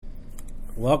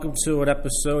Welcome to an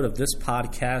episode of This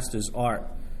Podcast is Art,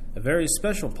 a very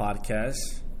special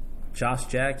podcast. Josh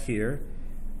Jack here.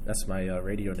 That's my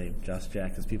radio name, Josh Jack,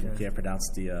 because people can't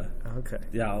pronounce the... Okay.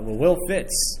 Yeah, well, Will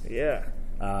Fitz. Yeah.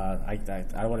 I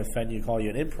don't want to offend you and call you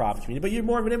an improv comedian, but you're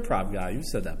more of an improv guy. You've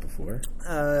said that before.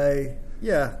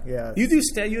 Yeah.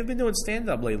 You've been doing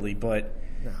stand-up lately, but...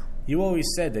 No. You always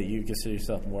said that you consider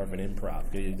yourself more of an improv.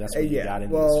 That's what you got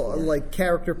into this for. Like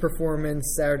character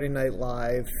performance, Saturday Night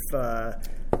Live,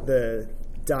 the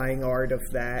dying art of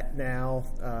that now.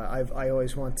 I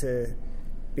always want to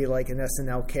be like an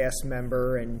SNL cast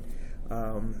member, and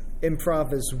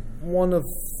improv is one of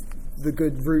the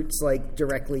good routes, like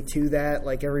directly to that.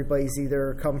 Like everybody's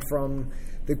either come from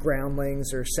the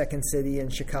Groundlings or Second City in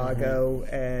Chicago,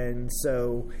 and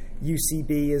so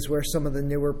UCB is where some of the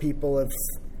newer people have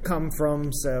come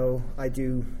from, so I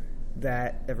do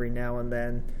that every now and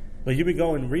then. But you've been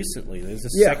going recently. There's the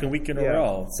second week in a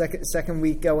row. Second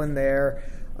week going there.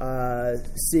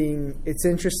 It's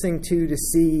interesting too to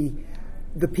see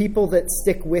the people that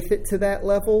stick with it to that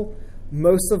level.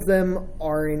 Most of them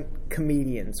aren't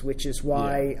comedians, which is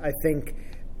why I think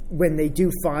when they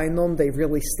do find them, they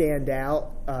really stand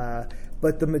out.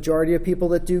 But the majority of people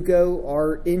that do go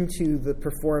are into the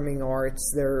performing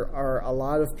arts. There are a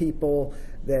lot of people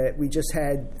that we just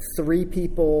had 3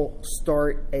 people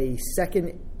start a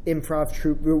second improv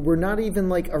troupe. We're not even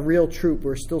like a real troupe.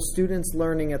 We're still students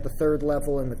learning at the 3rd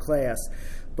level in the class.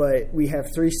 But we have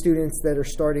 3 students that are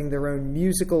starting their own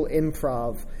musical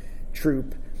improv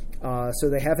troupe. So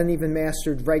they haven't even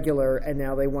mastered regular, and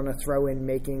now they want to throw in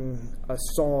making a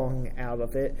song out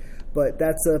of it. But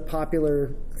that's a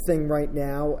popular thing right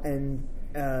now, and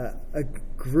a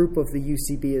group of the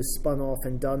UCB has spun off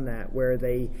and done that, where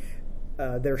they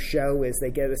their show is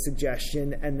they get a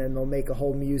suggestion and then they'll make a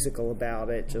whole musical about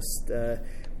it.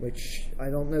 Which I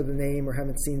don't know the name or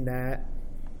haven't seen that,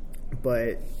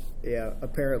 but yeah,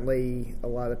 apparently a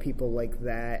lot of people like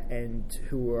that and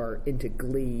who are into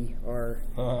Glee are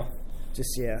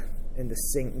into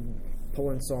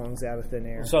pulling songs out of thin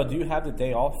air. So do you have the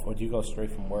day off, or do you go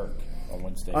straight from work on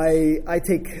Wednesdays? I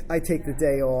take the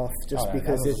day off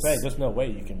because there's no way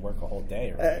you can work a whole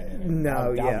day. Right?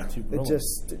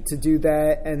 Just to do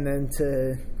that and then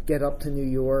to get up to New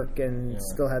York and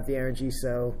still have the energy.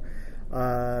 So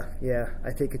I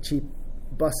take a cheap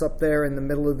bus up there in the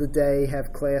middle of the day,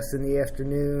 have class in the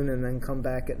afternoon, and then come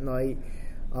back at night.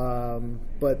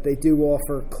 But they do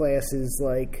offer classes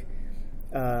like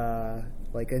a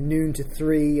noon to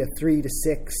 3, a 3 to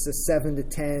 6, a 7 to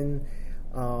 10.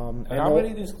 And how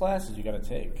many of these classes you got to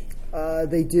take?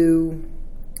 They do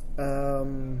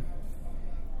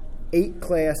 8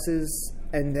 classes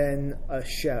and then a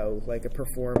show, like a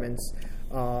performance.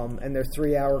 And they're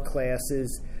 3-hour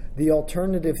classes. The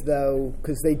alternative, though,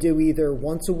 because they do either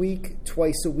once a week,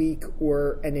 twice a week,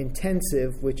 or an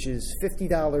intensive, which is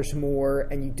 $50 more,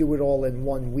 and you do it all in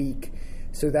 1 week.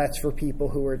 So that's for people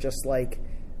who are just like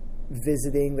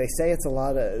visiting. They say it's a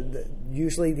lot of,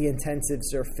 usually the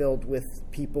intensives are filled with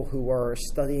people who are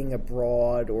studying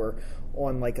abroad or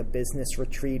on like a business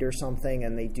retreat or something,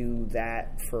 and they do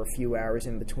that for a few hours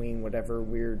in between whatever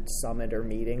weird summit or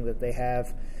meeting that they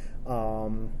have.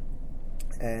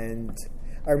 And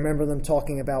I remember them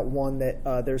talking about one that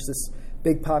there's this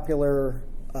big popular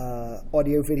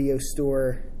audio video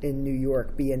store in New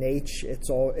York, B&H. It's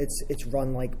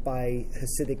run like by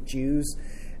Hasidic Jews,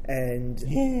 and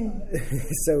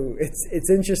so it's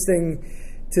interesting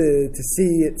to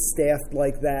see it staffed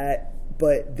like that.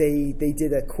 But they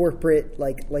did a corporate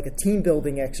like a team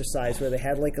building exercise where they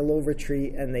had like a little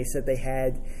retreat, and they said they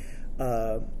had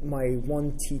my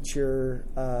one teacher,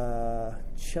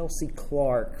 Chelsea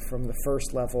Clark from the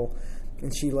 1st level,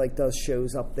 and she like does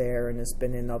shows up there and has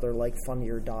been in other like Funny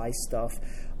or Die stuff.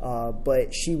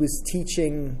 But she was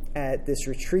teaching at this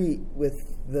retreat with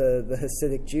the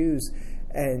Hasidic Jews,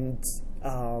 and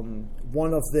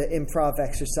one of the improv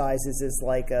exercises is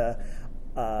like a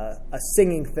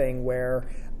singing thing where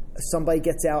somebody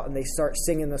gets out and they start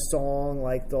singing a song.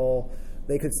 Like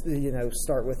they could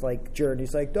start with like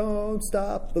Journey's like "Don't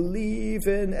Stop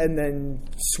Believing," and then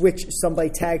switch. Somebody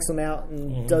tags them out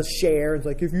and does Cher. It's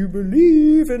like, "If you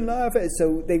believe in life,"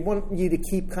 so they want you to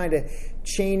keep kind of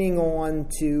chaining on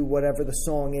to whatever the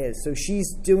song is. So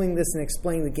she's doing this and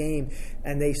explaining the game,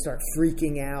 and they start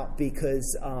freaking out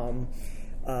because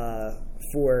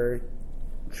for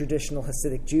traditional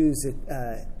Hasidic Jews, it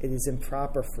is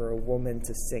improper for a woman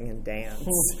to sing and dance.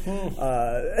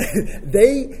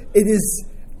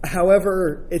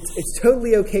 However, it's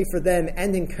totally okay for them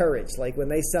and encouraged. Like when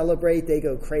they celebrate, they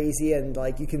go crazy, and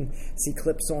like you can see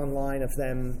clips online of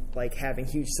them like having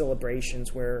huge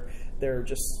celebrations where they're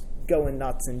just going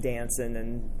nuts and dancing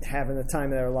and having the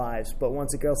time of their lives. But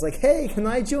once a girl's like, hey, can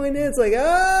I join in? It's like,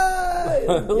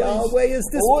 Yahweh is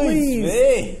displeased.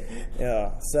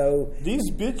 Yeah, so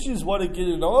these bitches want to get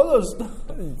in all those stuff.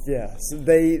 Yeah,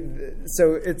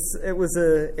 so it was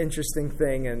an interesting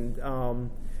thing, and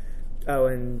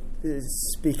and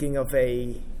speaking of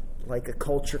a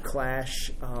culture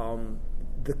clash,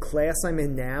 the class I'm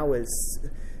in now is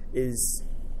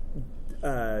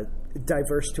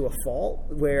diverse to a fault,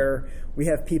 where we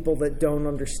have people that don't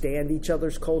understand each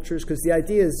other's cultures. Because the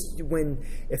idea is,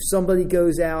 if somebody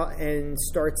goes out and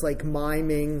starts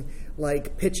miming,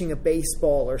 pitching a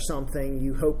baseball or something,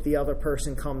 you hope the other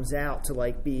person comes out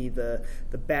to be the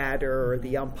batter or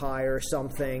the umpire or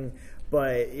something.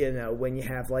 But, when you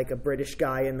have a British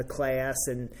guy in the class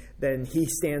and then he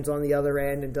stands on the other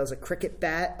end and does a cricket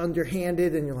bat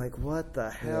underhanded, and you're like, what the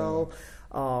hell?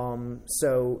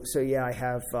 I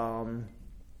have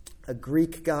a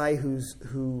Greek guy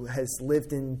who has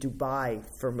lived in Dubai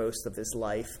for most of his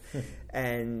life.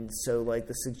 And so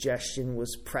the suggestion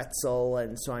was pretzel,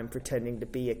 and so I'm pretending to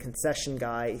be a concession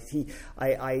guy.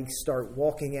 I start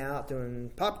walking out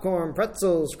doing popcorn,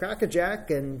 pretzels, Cracker Jack,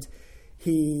 and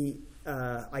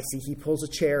I see he pulls a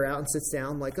chair out and sits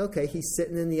down. I'm like, okay, he's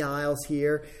sitting in the aisles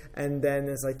here. And then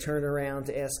as I turn around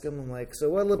to ask him, I'm like, so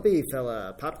what'll it be,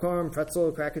 fella? Popcorn,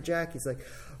 pretzel, Cracker Jack? He's like,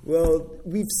 well,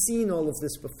 we've seen all of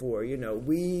this before.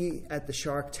 We at the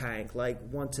Shark Tank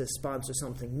want to sponsor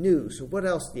something new. So what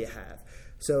else do you have?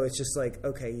 So it's just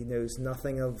okay, he knows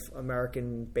nothing of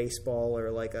American baseball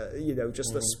or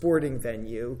just a sporting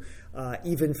venue,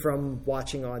 even from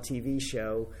watching on TV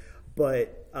show.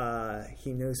 But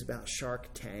he knows about Shark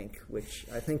Tank, which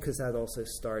I think because that also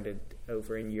started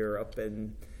over in Europe.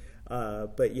 And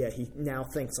but yeah, he now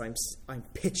thinks I'm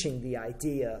pitching the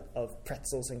idea of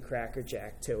pretzels and Cracker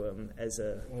Jack to him as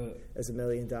a $1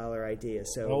 million idea.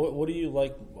 So what do you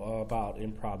like about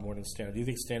improv more than stand-up? Do you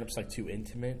think stand-up's too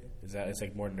intimate? Is that it's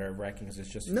more nerve-wracking? Is it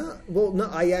just no? Well, no.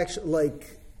 I actually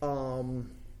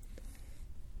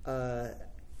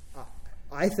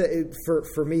I think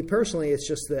for me personally, it's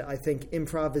just that I think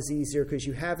improv is easier because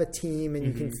you have a team and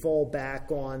you can fall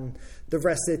back on the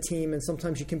rest of the team, and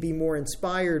sometimes you can be more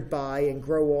inspired by and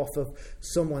grow off of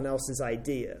someone else's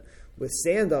idea. With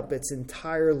stand-up, it's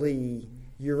entirely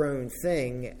your own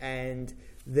thing, and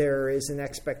there is an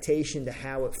expectation to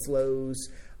how it flows,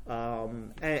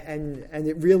 and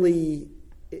it really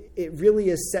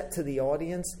is set to the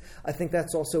audience. I think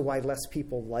that's also why less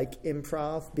people like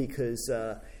improv, because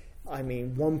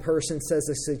one person says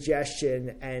a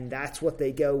suggestion and that's what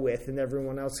they go with, and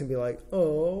everyone else can be like,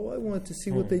 oh, I want to see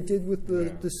what they did with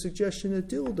the suggestion of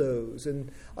dildos.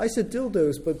 And I said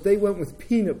dildos, but they went with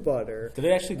peanut butter. Do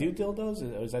they actually do dildos,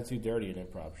 or is that too dirty in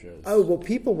improv shows? Oh, well,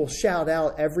 people will shout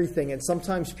out everything, and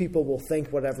sometimes people will think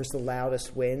whatever's the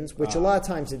loudest wins, which a lot of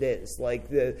times it is.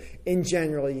 In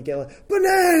general, you get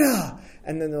banana!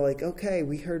 And then they're like, okay,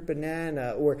 we heard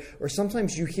banana. Or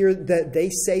sometimes you hear that they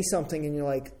say something and you're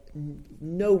like,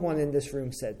 no one in this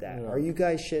room said that. Yeah. Are you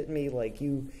guys shitting me?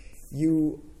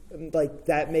 You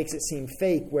that makes it seem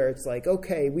fake, where it's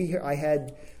okay, I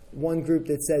had one group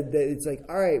that said that it's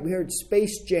all right, we heard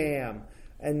Space Jam,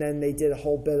 and then they did a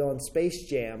whole bit on Space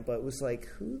Jam, but it was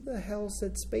who the hell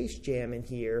said Space Jam in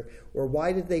here? Or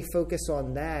why did they focus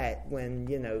on that when,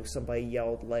 somebody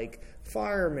yelled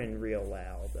fireman real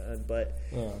loud?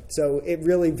 So it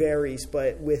really varies,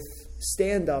 but with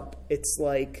stand-up, it's a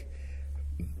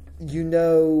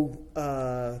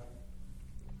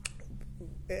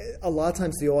lot of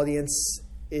times the audience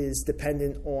is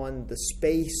dependent on the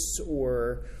space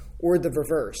or the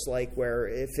reverse, where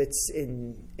if it's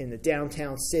in the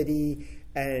downtown city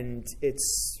and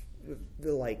it's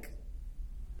 $15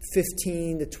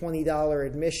 to $20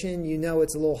 admission,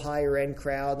 it's a little higher end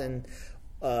crowd, and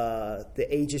the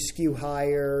ages skew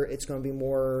higher. It's going to be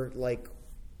more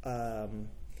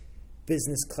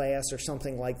business class or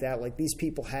something like that. These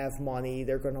people have money.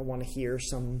 They're going to want to hear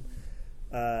some,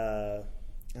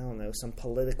 some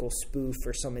political spoof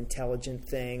or some intelligent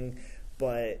thing.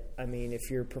 But, if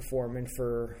you're performing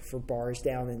for bars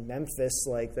down in Memphis,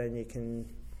 then you can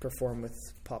perform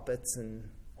with puppets and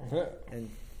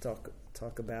talk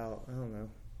about,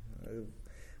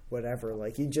 whatever.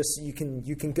 You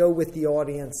can go with the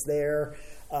audience there,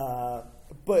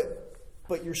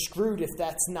 but you're screwed if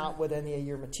that's not what any of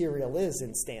your material is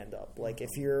in stand-up.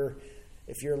 If you're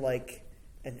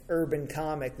an urban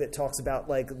comic that talks about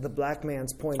the black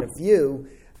man's point of view,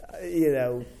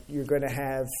 you're going to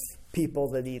have people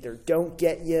that either don't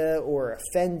get you or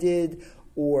offended,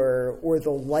 or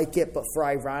they'll like it, but for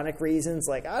ironic reasons.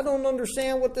 Like, I don't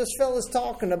understand what this fella's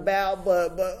talking about,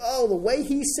 but oh, the way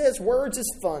he says words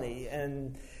is funny.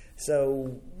 And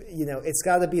so, it's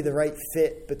got to be the right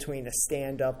fit between a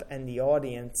stand-up and the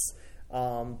audience.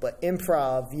 But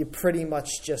improv, you pretty much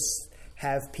just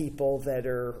have people that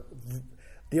are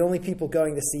the only people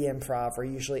going to see improv are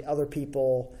usually other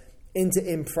people into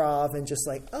improv and just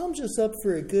like, I'm just up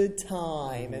for a good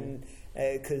time. And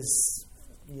because,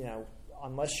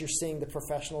 unless you're seeing the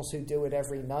professionals who do it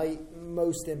every night,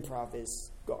 most improv is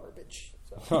garbage.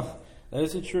 So.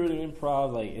 Is it true in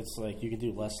improv? Like, it's like you can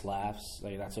do less laughs.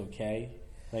 Like, that's okay.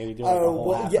 Like, you do like a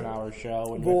whole half an hour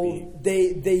show. And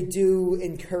they do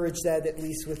encourage that, at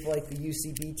least with like the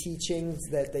UCB teachings,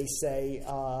 that they say,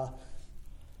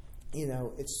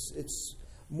 it's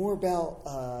more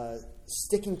about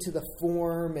sticking to the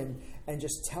form and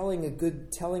just telling a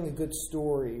good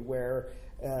story where.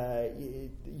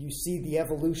 You see the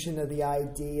evolution of the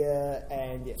idea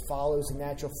and it follows a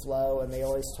natural flow, and they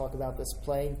always talk about this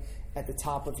playing at the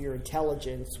top of your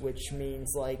intelligence, which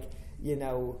means like,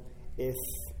 if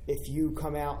you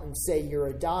come out and say you're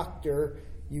a doctor,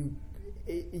 you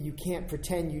can't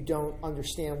pretend you don't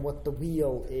understand what the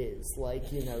wheel is.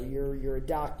 Like, you're a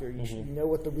doctor, you know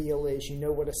what the wheel is, you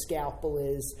know what a scalpel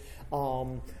is,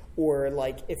 or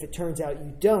like if it turns out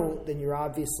you don't, then you're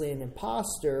obviously an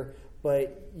imposter.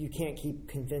 But you can't keep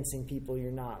convincing people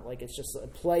you're not. Like, it's just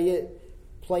play it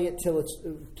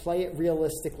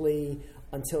realistically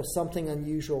until something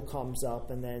unusual comes up,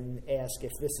 and then ask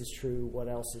if this is true. What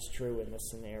else is true in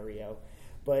this scenario?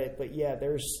 But yeah,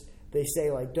 they say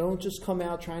like, don't just come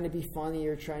out trying to be funny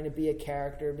or trying to be a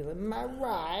character. Be like, my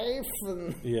wife.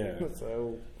 Yeah.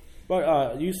 So.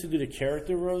 But you used to do the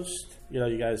character roast.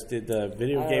 You guys did the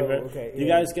video game. Okay. You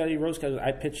guys got any roast? Because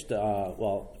I pitched.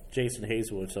 Jason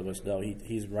Hazelwood, some of us know,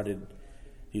 he's running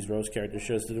these roast character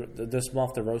shows. This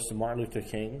month, the roast of Martin Luther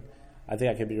King. I think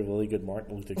I could be a really good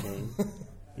Martin Luther King,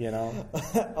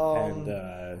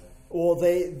 Well,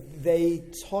 they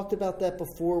talked about that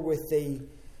before with I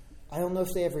don't know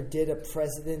if they ever did a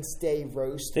President's Day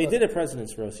roast. They did a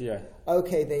President's roast, yeah.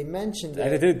 Okay, they mentioned it.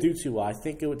 And they didn't do too well. I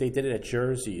think they did it at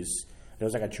Jersey's. There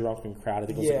was like a drunken crowd. I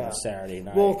think it was like on a Saturday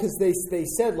night. Well, because they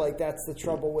said like that's the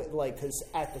trouble with like, because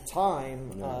at the time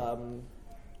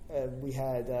we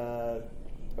had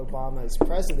Obama as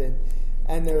president,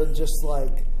 and they're just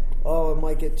like, oh, it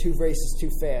might get too racist too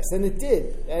fast, and it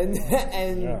did, and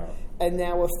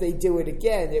now if they do it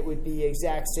again, it would be the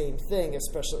exact same thing.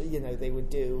 Especially they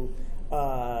would do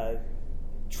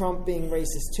Trump being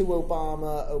racist to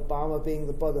Obama being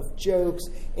the butt of jokes,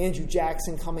 Andrew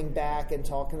Jackson coming back and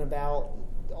talking about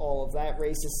all of that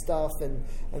racist stuff, and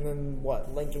then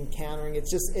Lincoln countering.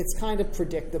 It's kind of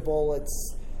predictable.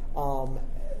 It's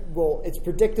it's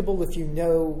predictable if you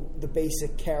know the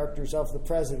basic characters of the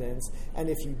presidents, and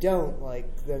if you don't,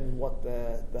 then what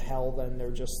the hell? Then they're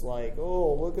just like,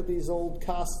 oh, look at these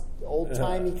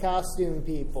old-timey costume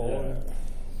people. Yeah.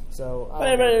 So,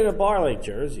 but in a bar like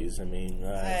Jersey's,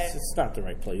 it's not the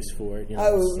right place for it.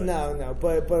 No,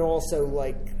 but also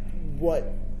what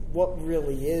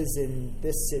really is in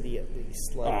this city at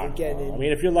least.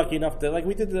 If you're lucky enough to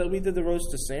we did the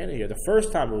roast to Santa here. The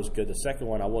first time it was good. The second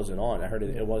one I wasn't on. I heard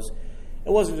it wasn't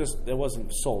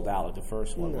sold out like the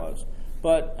first one was.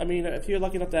 But if you're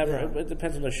lucky enough to have it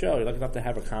depends on the show. You're lucky enough to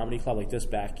have a comedy club like this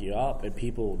back you up, and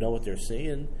people know what they're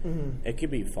seeing. Mm-hmm. It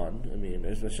could be fun.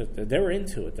 They were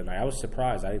into it tonight. I was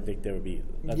surprised. I didn't think they would be.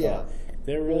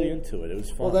 They were really into it. It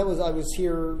was fun. Well, I was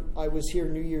here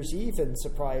New Year's Eve and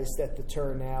surprised at the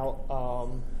turnout.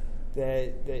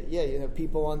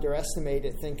 People underestimate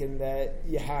it, thinking that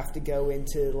you have to go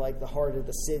into the heart of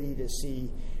the city to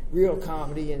see real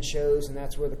comedy and shows, and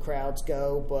that's where the crowds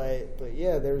go. But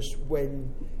yeah,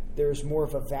 when there's more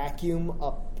of a vacuum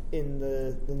up in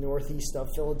the northeast of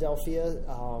Philadelphia,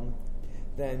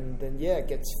 then it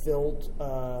gets filled.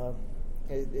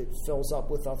 It fills up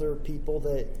with other people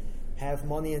that have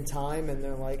money and time, and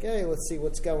they're like, hey, let's see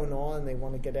what's going on. And they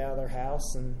want to get out of their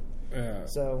house, and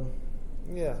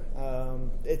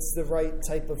it's the right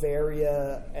type of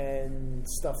area and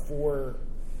stuff for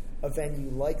a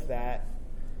venue like that.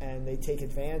 And they take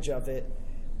advantage of it,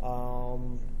 but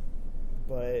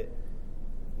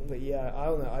yeah, I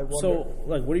don't know. I wonder. So,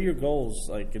 what are your goals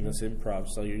in this improv?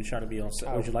 So, you're trying to be on?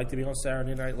 Would you like to be on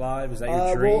Saturday Night Live? Is that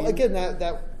your dream? Well, again,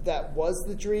 that was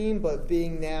the dream, but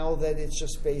being now that it's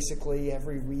just basically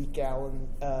every week,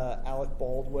 Alec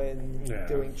Baldwin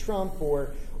doing Trump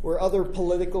or other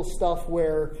political stuff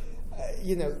where.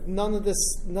 None of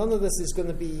this is going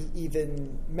to be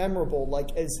even memorable.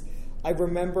 As I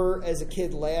remember as a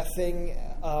kid laughing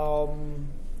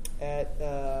at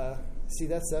See,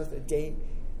 that's Dane.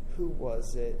 Who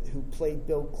was it? Who played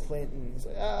Bill Clinton? He's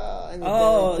like,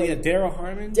 Daryl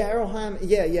Harmon. Daryl Hammond,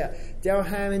 yeah. Daryl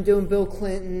Hammond doing Bill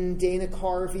Clinton. Dana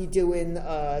Carvey doing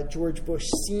George Bush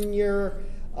Sr.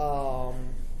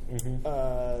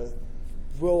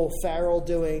 Will Ferrell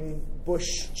doing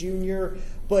Bush Jr.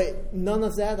 But none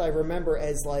of that I remember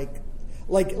as like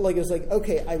it was like,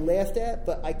 okay, I laughed at,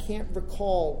 but I can't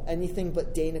recall anything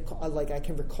but I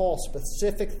can recall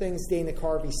specific things Dana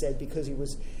Carvey said because he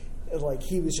was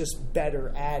just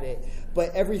better at it.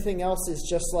 But everything else is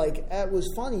just like, it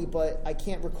was funny, but I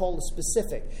can't recall the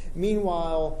specific.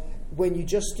 Meanwhile, when you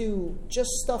just do just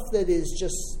stuff that is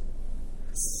just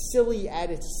silly at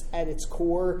its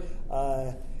core,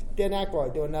 Dan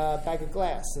Aykroyd doing Bag of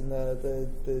Glass and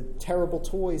the terrible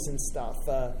toys and stuff.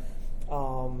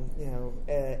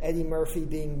 Eddie Murphy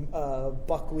being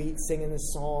Buckwheat singing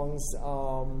his songs.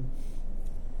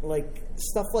 Like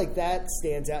stuff like that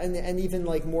stands out, and even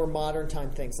like more modern time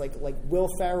things, like Will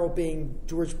Ferrell being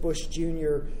George Bush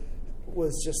Jr.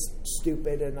 was just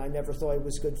stupid, and I never thought he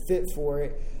was a good fit for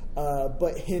it.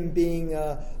 But him being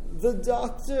the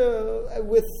Doctor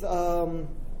with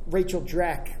Rachel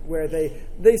Drak, where they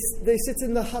sit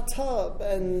in the hot tub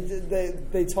and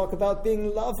they talk about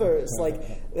being lovers, like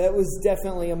that was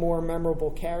definitely a more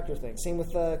memorable character thing. Same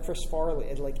with Chris Farley,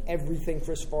 and like everything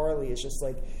Chris Farley is just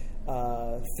like.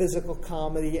 Physical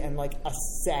comedy and like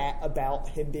about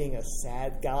him being a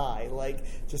sad guy, like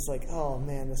just like, oh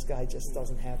man, this guy just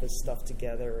doesn't have his stuff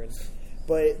together. And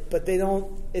but they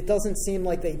don't. It doesn't seem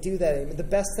like they do that anymore. The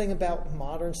best thing about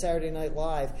modern Saturday Night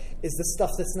Live is the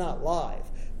stuff that's not live,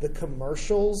 the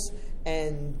commercials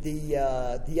and the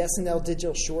SNL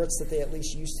digital shorts that they at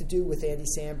least used to do with Andy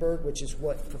Samberg, which is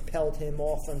what propelled him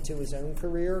off onto his own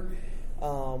career.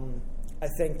 I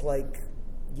think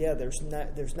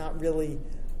there's not really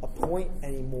a point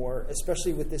anymore,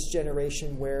 especially with this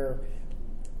generation where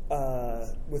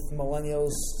with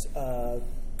millennials,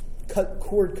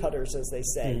 cord cutters, as they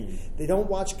say. They don't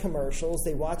watch commercials.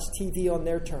 They watch TV on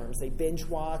their terms. They binge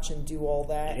watch and do all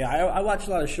that. Yeah, I watch a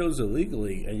lot of shows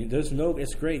illegally, and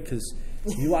it's great because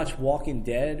you watch Walking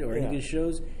Dead or any of these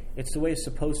shows. It's the way it's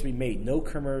supposed to be made. No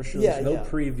commercials, no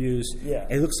previews. Yeah.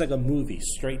 It looks like a movie,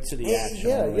 straight to the action.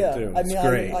 Yeah. I mean,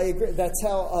 I agree. That's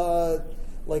how,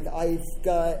 I've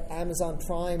got Amazon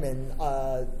Prime, and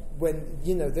when,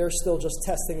 they're still just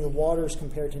testing the waters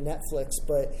compared to Netflix,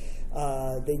 but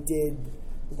they did,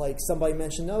 somebody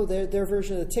mentioned, their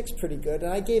version of The Tick's pretty good,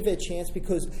 and I gave it a chance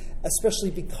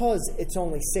especially because it's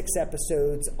only 6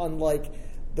 episodes, unlike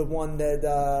the one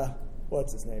that,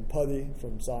 what's his name? Puddy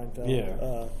from Seinfeld.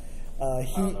 Yeah.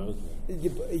 And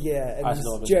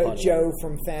Joe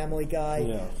from Family Guy.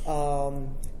 Yeah.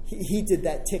 He did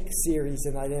that Tick series,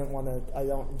 and I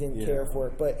didn't care for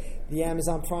it. But the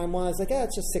Amazon Prime one, I was like,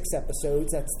 it's just 6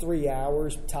 episodes. That's 3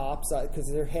 hours tops because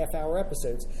they're half-hour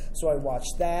episodes. So I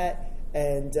watched that,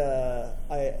 and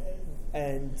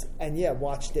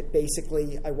watched it.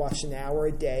 Basically, I watched an hour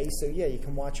a day. So you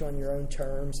can watch on your own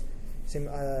terms.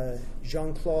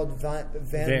 Jean-Claude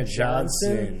Van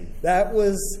Johnson. That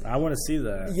was. I want to see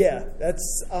that. Yeah,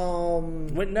 that's.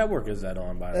 What network is that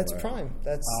on? By the way, that's Prime.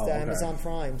 That's Amazon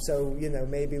Prime. So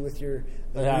maybe with your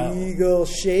legal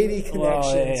shady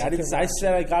connections. I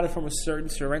said I got it from a certain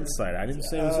Sorrent site. I didn't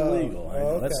say it was illegal.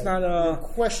 Okay. Let's not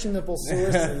questionable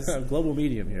sources. Global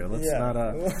medium here. Let's not.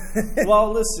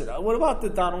 Well, listen. What about the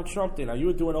Donald Trump thing? Now you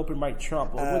were doing open mic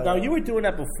Trump. Now you were doing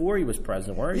that before he was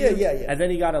president, weren't you? Yeah. And then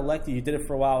he got elected. You did it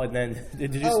for a while, and then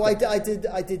did you?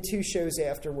 I did 2 shows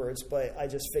afterwards, but I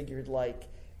just figured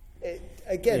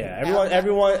everyone,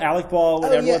 Alec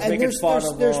Baldwin, everyone's making fun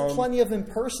of him. There's plenty of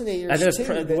impersonators. And there's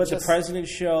the President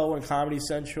Show and Comedy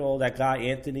Central. That guy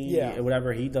Anthony,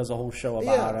 whatever, he does a whole show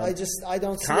about him. I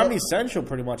don't. Comedy Central,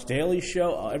 pretty much Daily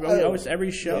Show.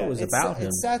 Every show is about him.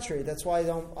 It's saturated. That's why I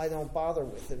don't bother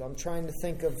with it. I'm trying to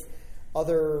think of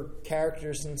other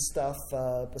characters and stuff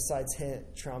besides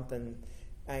Trump and.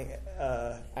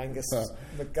 Angus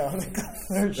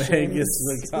McGonigal.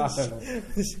 Angus McGonigal.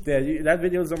 Yeah, that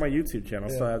video's on my YouTube channel,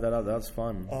 so I have that up. That's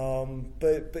fun.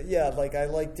 But I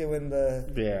like doing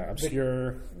the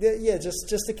obscure.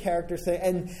 Just a character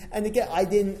thing, and again, I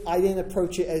didn't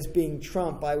approach it as being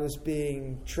Trump. I was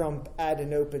being Trump at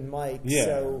an open mic. Yeah.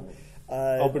 So.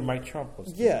 Open mic Trump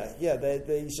was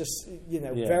they just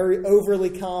very overly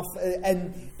confident,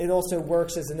 and it also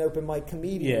works as an open mic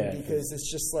comedian because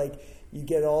it's just like you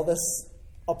get all this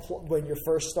when you're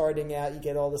first starting out, you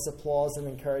get all this applause and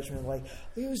encouragement, like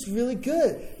it was really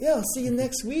good. Yeah, I'll see you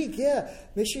next week. Yeah,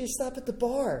 make sure you stop at the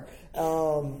bar.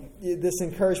 This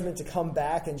encouragement to come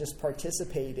back and just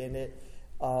participate in it.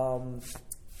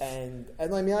 and I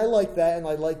mean I like that and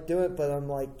I like do it, but I'm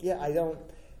like, yeah, I don't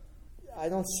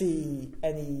see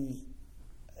any.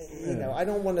 You know, I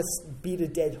don't want to beat a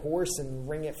dead horse and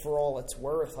wring it for all it's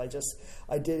worth. I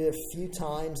did it a few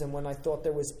times, and when I thought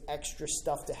there was extra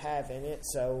stuff to have in it,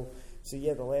 so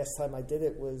yeah, the last time I did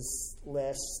it was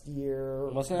last year,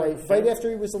 right after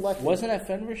he was elected. Wasn't that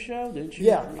Fenrir show? Didn't you?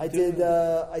 Yeah, I did.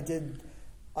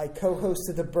 I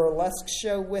co-hosted a burlesque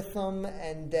show with him,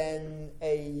 and then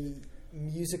a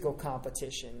musical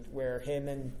competition where him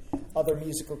and other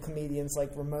musical comedians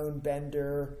like Ramon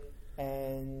Bender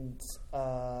and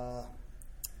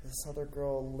this other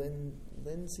girl,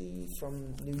 Lindsay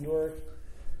from New York.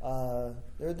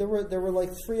 There were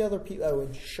like 3 other people. Oh,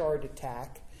 and Shard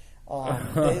Attack.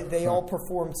 They all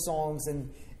performed songs,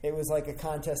 and it was like a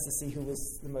contest to see who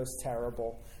was the most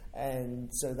terrible. And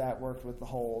so that worked with the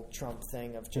whole Trump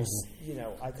thing of just, you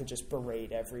know, I could just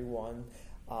berate everyone.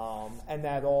 And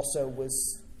that also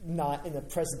was not in a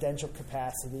presidential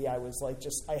capacity. I was like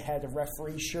I had a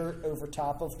referee shirt over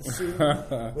top of the suit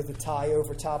with a tie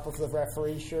over top of the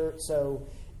referee shirt. So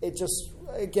it just,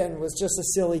 again, was just a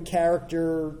silly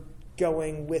character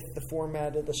going with the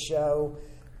format of the show.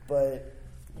 But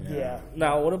yeah.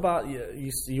 Now, what about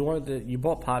you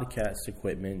bought podcast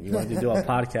equipment. You wanted to do a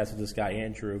podcast with this guy,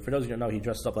 Andrew. For those of you who don't know, he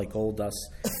dressed up like Goldust,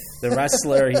 the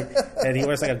wrestler. And he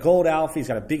wears like a gold outfit. He's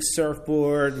got a big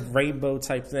surfboard, rainbow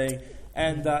type thing.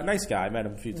 And nice guy. I met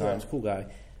him a few times. Cool guy.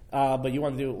 But you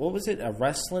want to do, what was it? A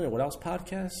wrestling and what else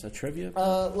podcast? A trivia?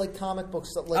 Like comic book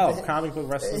stuff. Like comic book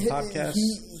wrestling podcast.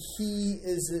 He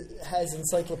has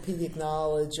encyclopedic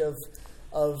knowledge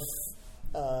of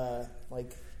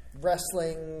like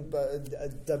wrestling,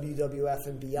 WWF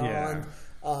and beyond. Yeah.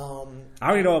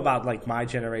 I don't know about like my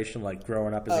generation, like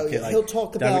growing up as a kid. Yeah. Like he'll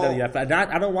talk about WWF.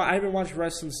 I haven't watched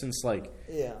wrestling since like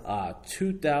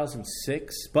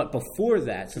 2006. But before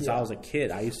that, since I was a kid,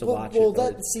 I used to watch it.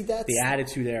 That's the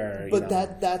Attitude Era. But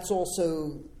that's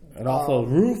also an awful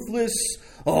ruthless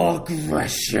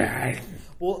aggression.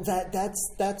 Well,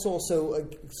 that's also a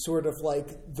sort of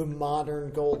like the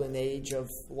modern golden age of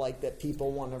like that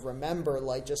people want to remember,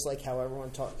 like just like how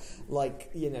everyone talk, like,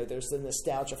 you know, there's the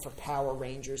nostalgia for Power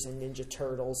Rangers and Ninja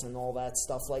Turtles and all that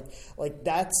stuff. Like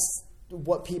that's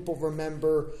what people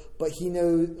remember, but he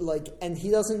knows and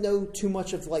he doesn't know too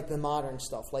much of like the modern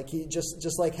stuff. Like he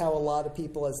just like how a lot of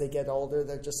people as they get older,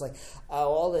 they're just like, oh,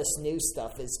 all this new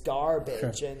stuff is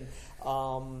garbage. And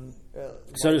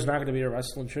so there's not going to be a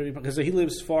wrestling trivia because he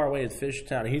lives far away in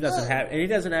Fishtown. He doesn't have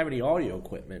any audio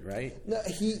equipment, right? No,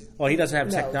 he doesn't have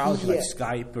technology like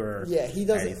Skype or he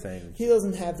doesn't, anything. He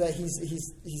doesn't have that.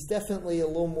 He's definitely a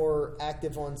little more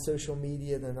active on social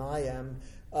media than I am.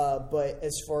 But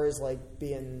as far as like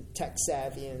being tech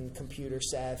savvy and computer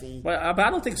savvy, but I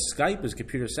don't think Skype is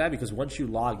computer savvy because once you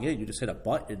log in, you just hit a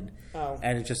button,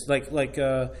 and it's just like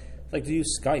to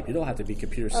use Skype, you don't have to be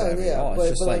computer savvy at all.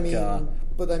 It's just maybe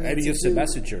use a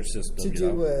messenger system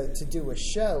to do a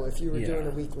show. If you were doing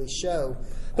a weekly show,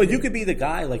 but you could be the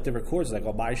guy like that records like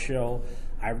on my show.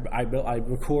 I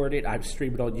record it. I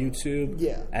stream it on YouTube.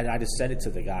 Yeah, and I just send it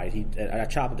to the guy. I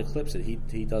chop the clips and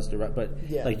he does the rest. But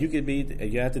like you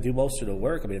have to do most of the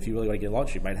work. I mean, if you really want to get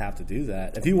launched, you might have to do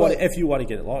that. If you want to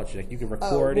get it launched, like you can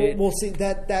record it. Well, see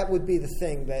that would be the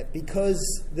thing, that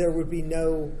because there would be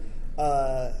no.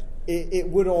 It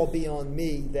would all be on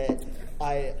me that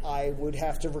I would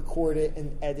have to record it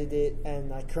and edit it,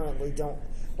 and I currently don't,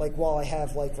 like, while I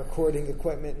have like recording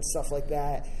equipment and stuff like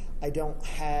that, I don't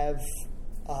have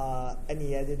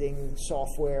any editing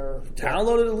software.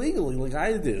 Download it illegally like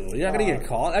I do. You're not going to get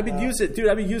caught. I've been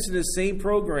using the same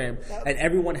program, and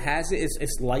everyone has it.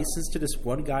 It's licensed to this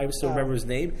one guy. I still remember his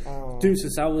name. Dude,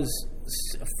 since I was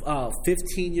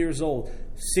 15 years old,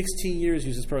 16 years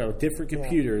using this program with different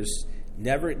computers.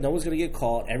 No one's going to get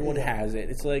caught. Everyone has it.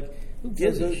 It's like, who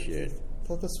gives a shit? I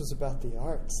thought this was about the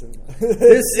arts.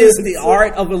 This is the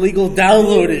art of illegal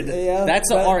downloaded. Yeah,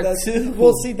 that's an art too.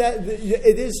 Well, see, that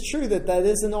it is true that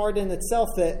is an art in itself.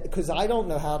 That because I don't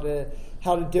know how to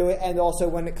do it, and also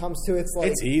when it comes to it's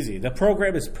like it's easy. The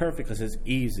program is perfect because it's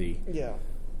easy. Yeah,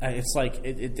 it's like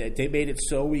they made it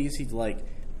so easy to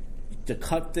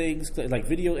cut things like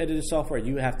video editing software.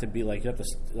 You have to be like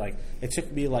it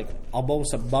took me like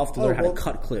almost a month to learn how to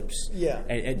cut clips. Yeah,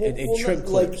 and trim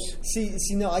clips. Like,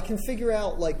 see, no, I can figure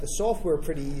out like the software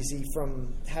pretty easy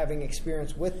from having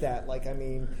experience with that. Like, I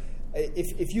mean,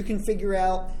 if you can figure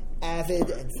out Avid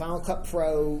and Final Cut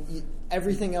Pro.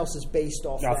 Everything else is based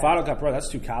off. Now, that. Final Cut Pro, that's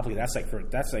too complicated. That's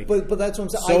like But that's what I'm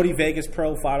saying. Sony Vegas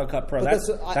Pro, Final Cut Pro.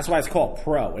 That's why it's called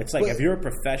Pro. It's like if you're a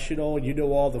professional and you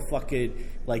know all the fucking,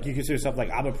 like, you consider yourself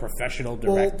like, I'm a professional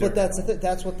director. Well, but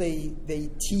that's what they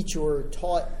teach or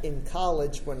taught in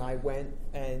college when I went,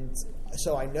 and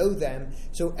so I know them.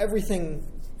 So everything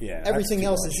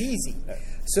else is easy.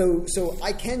 So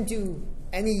I can do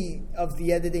any of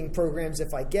the editing programs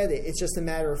if I get it. It's just a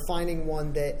matter of finding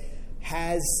one that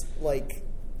has like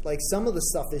some of the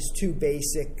stuff is too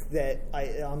basic that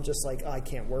I'm just like, I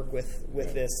can't work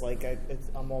with this. Like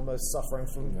I'm almost suffering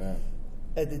from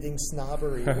editing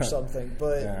snobbery or something.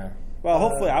 But well,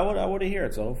 hopefully I want to hear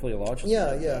it. So hopefully you'll launch it.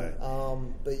 Yeah.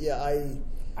 But yeah,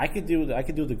 I could do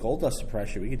the Gold Dust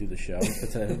impression. We could do the show.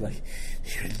 Like,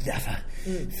 you would never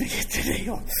forget today.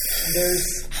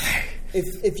 There's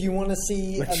if you want to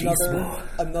see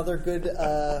another good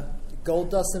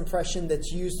Gold Dust impression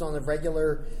that's used on a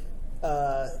regular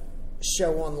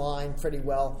show online pretty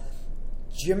well.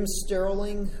 Jim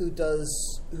Sterling,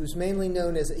 who's mainly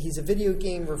known as, he's a video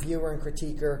game reviewer and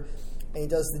critiquer, and he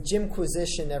does the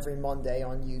Jimquisition every Monday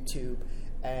on YouTube.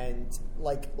 And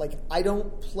like I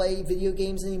don't play video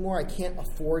games anymore. I can't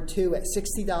afford to at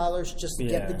 $60 just to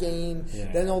get the game.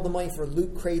 Then all the money for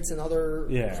loot crates and other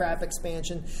crap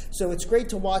expansion. So it's great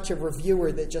to watch a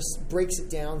reviewer that just breaks it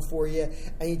down for you,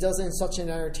 and he does it in such an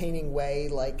entertaining way.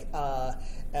 Like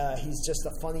he's just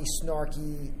a funny,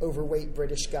 snarky, overweight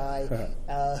British guy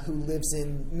who lives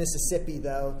in Mississippi,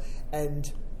 though,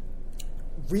 and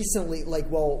recently,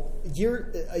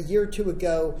 a year or two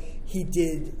ago, he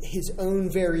did his own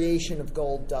variation of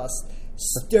Gold Dust,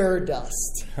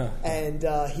 Stardust, and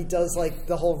he does like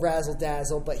the whole razzle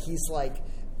dazzle, but he's like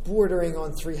bordering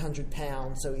on 300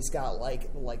 pounds, so he's got like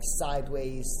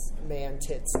sideways man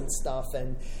tits and stuff,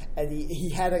 and he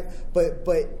had but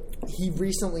he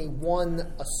recently won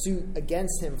a suit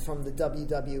against him from the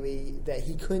WWE that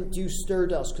he couldn't do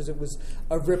Stardust because it was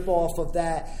a rip-off of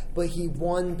that, but he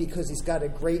won because he's got a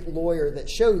great lawyer that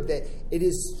showed that it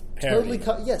is parody.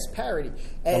 Parody.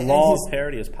 The law of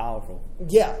parody is powerful.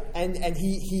 Yeah, and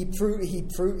he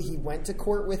went to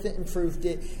court with it and proved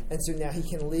it, and so now he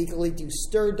can legally do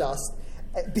Stardust.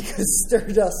 Because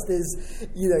Stardust is,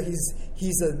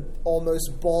 he's an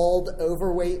almost bald,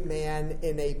 overweight man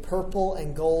in a purple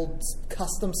and gold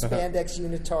custom spandex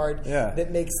unitard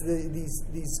that makes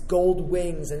these gold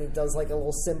wings, and he does like a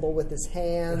little symbol with his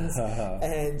hands,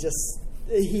 and just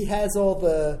he has all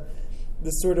the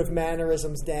sort of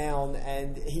mannerisms down,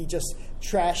 and he just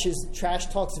trash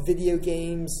talks video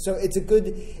games. So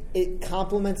it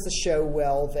complements the show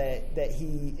well that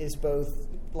he is both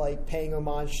like paying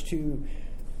homage to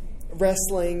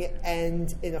wrestling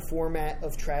and in a format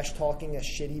of trash talking a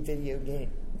shitty video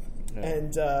game.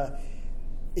 And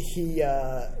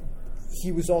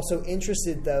he was also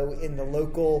interested though in the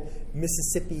local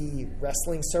Mississippi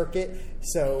wrestling circuit,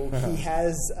 so he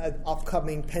has an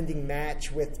upcoming pending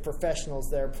match with professionals.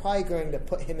 They're probably going to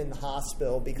put him in the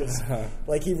hospital because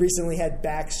like he recently had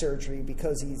back surgery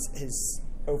because his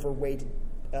overweight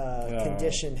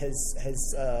condition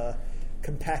has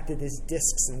compacted his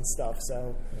discs and stuff.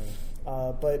 So,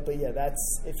 but yeah,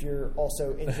 that's if you're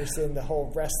also interested in the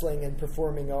whole wrestling and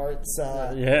performing arts.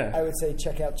 I would say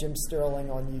check out Jim Sterling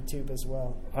on YouTube as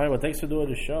well. All right, well, thanks for doing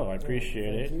the show. I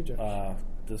appreciate it. Thank you, Josh.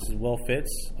 This is Will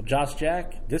Fitz. I'm Josh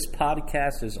Jack. This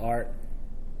podcast is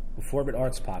Performing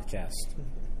Arts Podcast.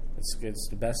 It's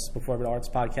the best performing arts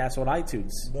podcast on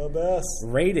iTunes. The best.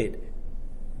 Rate it.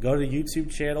 Go to the YouTube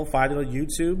channel. Find it on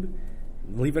YouTube.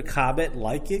 Leave a comment,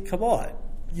 like it. Come on.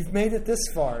 You've made it this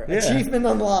far. Yeah. Achievement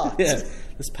unlocked. Yeah.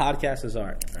 This podcast is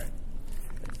art. All right.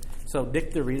 So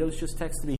Nick Doritos just texted me.